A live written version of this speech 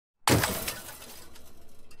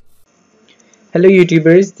Hello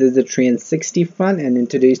YouTubers, this is the 360 Fun, and in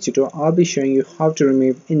today's tutorial I'll be showing you how to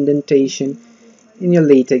remove indentation in your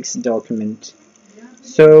latex document.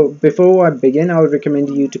 So before I begin, I would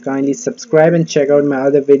recommend you to kindly subscribe and check out my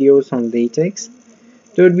other videos on latex.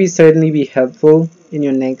 They would certainly be helpful in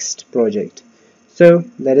your next project. So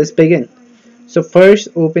let us begin. So first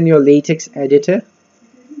open your latex editor.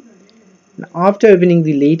 Now, after opening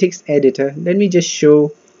the latex editor, let me just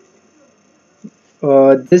show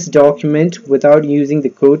this document without using the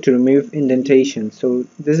code to remove indentation. So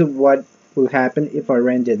this is what will happen if I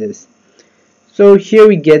render this. So here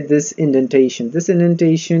we get this indentation. This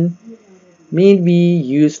indentation may be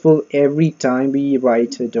useful every time we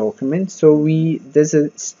write a document. So there's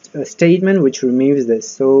a statement which removes this.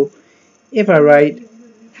 So if I write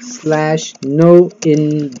 /no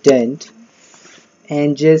indent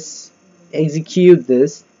and just execute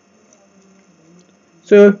this,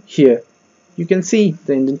 so here you can see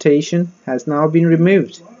the indentation has now been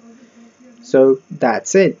removed. So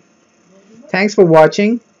that's it. Thanks for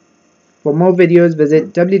watching. For more videos,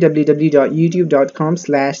 visit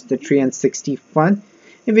www.youtube.com/the360fun.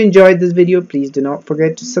 If you enjoyed this video, please do not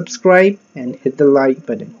forget to subscribe and hit the like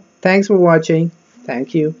button. Thanks for watching.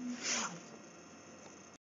 Thank you.